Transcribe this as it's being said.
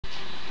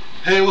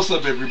Hey, what's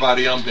up,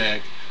 everybody? I'm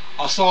back.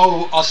 I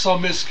saw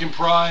Mexican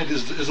Pride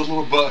is a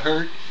little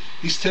butthurt.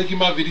 He's taking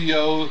my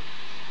video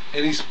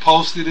and he's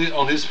posted it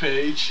on his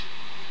page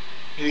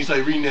and he's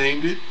like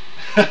renamed it.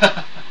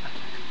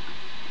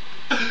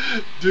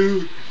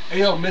 Dude,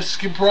 hey yo,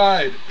 Mexican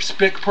Pride,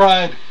 respect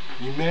Pride.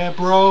 You mad,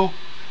 bro?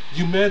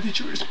 You mad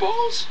that you're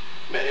exposed?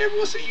 Man,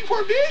 everyone say you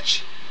poor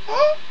bitch.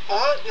 Huh?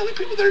 Huh? The only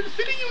people that are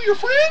defending you, your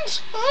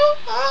friends?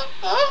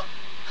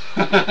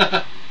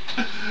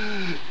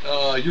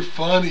 You're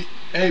funny.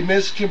 Hey,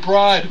 Mexican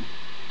Pride.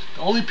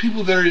 The only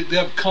people that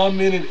have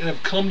commented and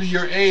have come to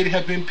your aid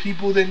have been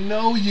people that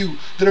know you,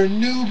 that are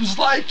noobs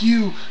like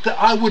you, that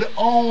I would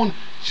own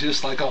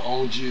just like I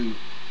owned you.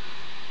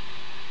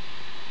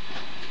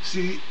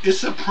 See,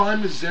 it's a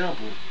prime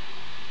example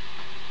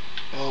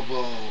of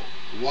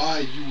why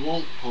you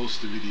won't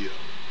post the video.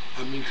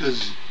 I mean,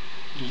 because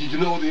you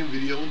know what the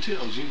video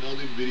entails. You know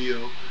the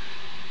video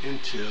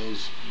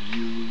entails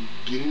you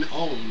getting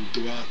owned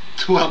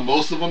throughout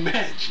most of a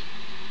match.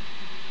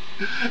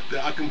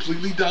 That I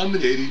completely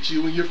dominated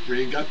you and your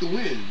friend got the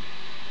win.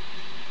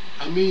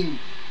 I mean,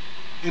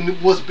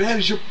 and what's bad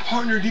is your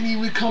partner didn't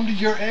even come to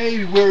your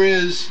aid,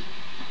 whereas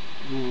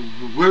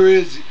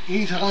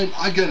anytime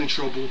I got in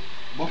trouble,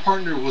 my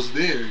partner was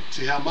there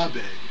to have my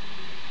back.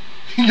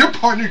 Your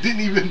partner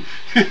didn't even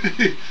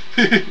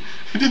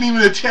didn't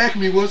even attack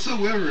me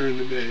whatsoever in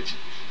the match.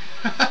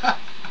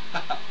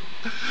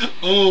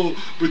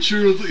 Oh, but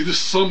you're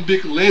just some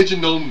big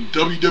legend on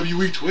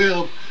WWE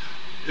 12.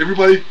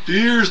 Everybody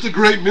fears the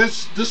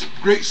greatness, this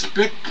great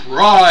spec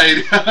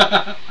pride.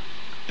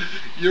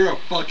 You're a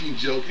fucking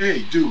joke.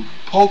 Hey, dude,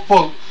 poke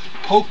fun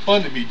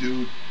at me,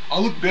 dude. I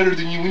look better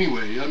than you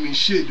anyway. I mean,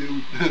 shit,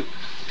 dude.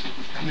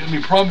 I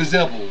mean, prime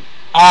example.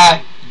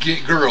 I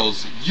get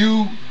girls.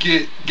 You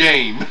get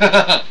game.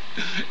 And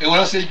when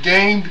I say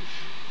gamed,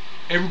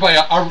 everybody,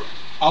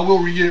 I will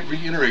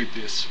reiterate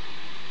this.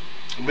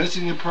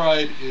 Mexican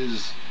Pride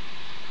is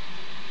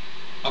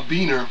a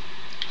beaner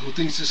who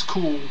thinks it's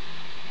cool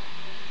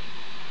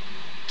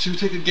to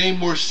take a game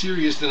more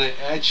serious than an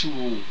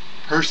actual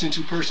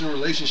person-to-person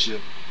relationship.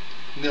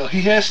 Now,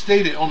 he has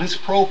stated on his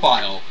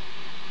profile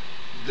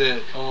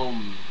that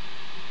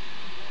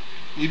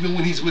even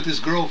when he's with his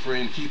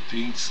girlfriend, he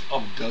thinks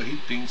of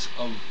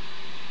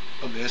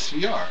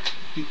SVR.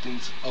 He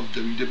thinks of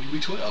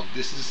WWE 12.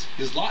 This is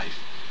his life.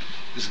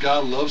 This guy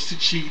loves to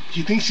cheat.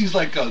 He thinks he's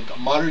like a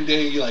modern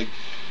day, like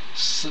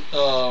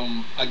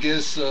I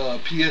guess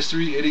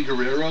PS3 Eddie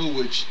Guerrero,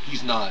 which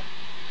he's not.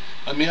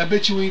 I mean, I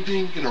bet you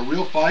anything in a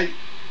real fight,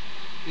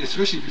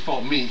 especially if he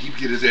fought me, he'd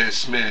get his ass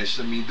smashed.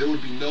 I mean, there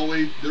would be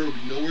nowhere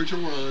to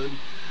run,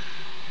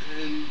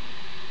 and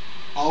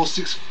all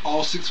 6'4",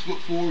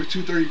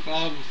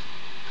 235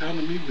 of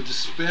me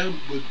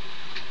would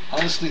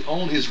honestly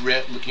own his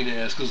rat-looking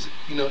ass. Because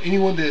you know,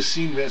 anyone that has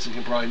seen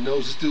Mexican Pride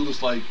knows this dude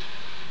looks like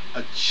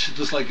a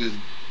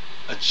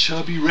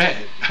chubby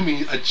rat. I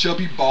mean, a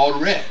chubby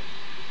bald rat.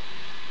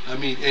 I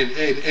mean, and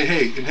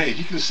hey,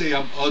 he can say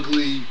I'm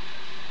ugly.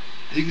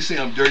 He can say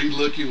I'm dirty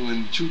looking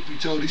when, truth be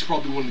told, he's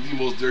probably one of the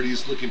most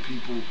dirtiest looking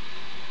people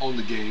on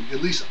the game.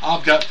 At least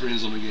I've got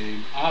friends on the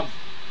game. I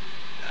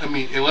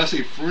mean, and when I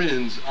say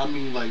friends, I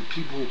mean like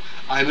people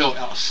I know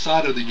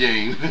outside of the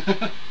game.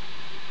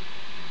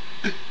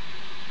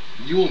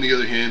 You, on the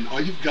other hand,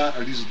 all you've got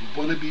are these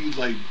wannabe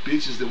like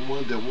bitches that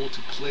want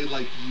to play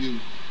like you,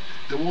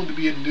 that want to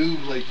be a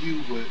noob like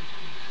you, but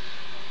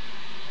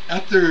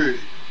after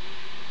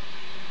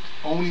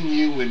owning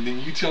you and then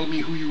you telling me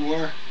who you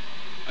are,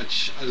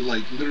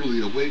 like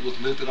literally a weight was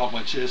lifted off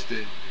my chest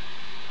that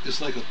it's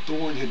like a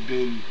thorn had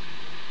been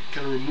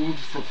kind of removed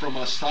from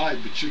my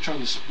side. But you're trying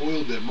to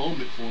spoil that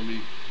moment for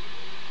me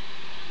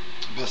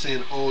by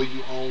saying, "Oh,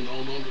 you own."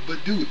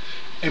 But dude,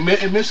 and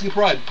Mexican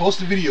Pride, post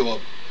the video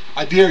up.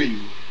 I dare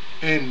you.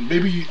 And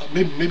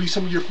maybe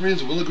some of your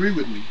friends will agree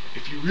with me.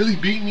 If you really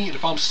beat me, and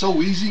if I'm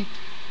so easy,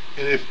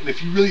 and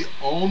if you really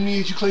own me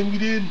as you claim you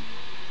did,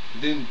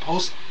 then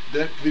post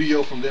that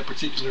video from that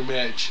particular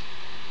match.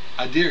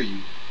 I dare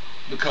you.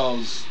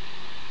 Because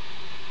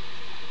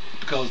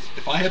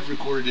if I had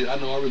recorded it, I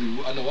know I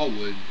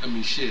would. I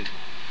mean, shit.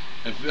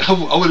 I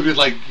would have been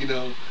like, you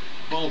know,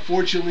 but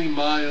unfortunately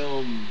my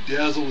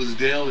Dazzle is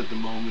down at the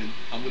moment.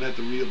 I'm gonna have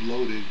to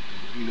re-upload it,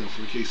 you know,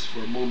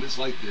 for moments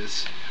like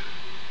this,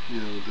 you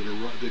know,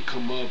 that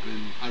come up,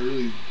 and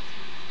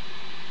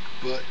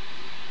but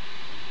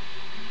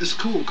it's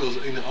cool because,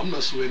 you know, I'm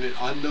not sweating it.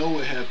 I know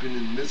what happened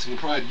in Mexican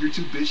Pride. You're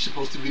too bitch to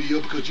post the video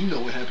because you know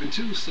what happened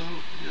too. So,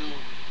 you know.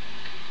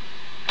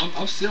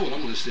 I've said what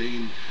I'm going to say,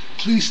 and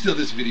please steal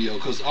this video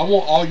because I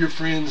want all your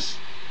friends.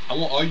 I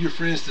want all your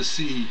friends to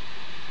see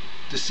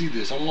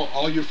this. I want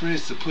all your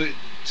friends to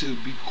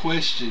be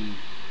questioned.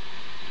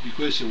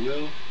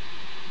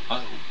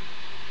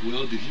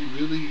 Well, did he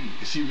really?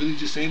 Is he really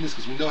just saying this?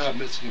 Because we know how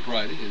Mexican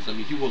Pride is. I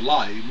mean, he will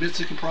lie.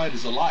 Mexican Pride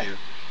is a liar.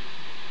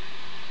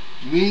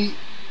 Me,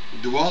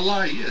 do I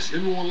lie? Yes,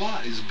 everyone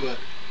lies, but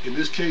in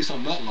this case,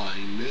 I'm not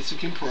lying.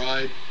 Mexican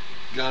Pride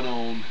got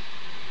on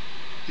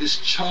his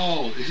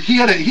chaw. He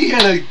had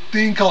a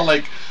thing called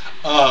like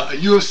a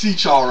UFC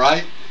chaw,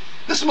 right?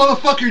 This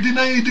motherfucker did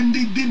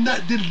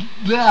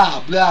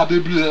blah blah blah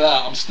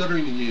blah. I'm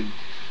stuttering again.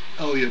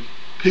 Oh yeah,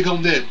 pick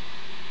on that,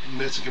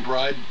 Mexican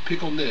pride.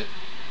 Pick on that.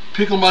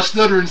 Pick on my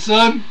stuttering,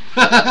 son.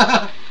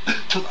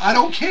 Cause I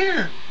don't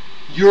care.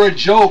 You're a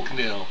joke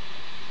now.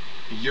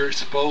 You're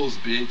exposed,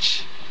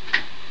 bitch.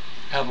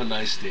 Have a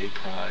nice day,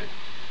 pride.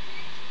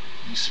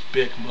 You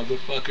spick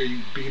motherfucker.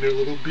 You beaner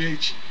little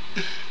bitch.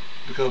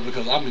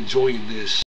 Because I'm enjoying this.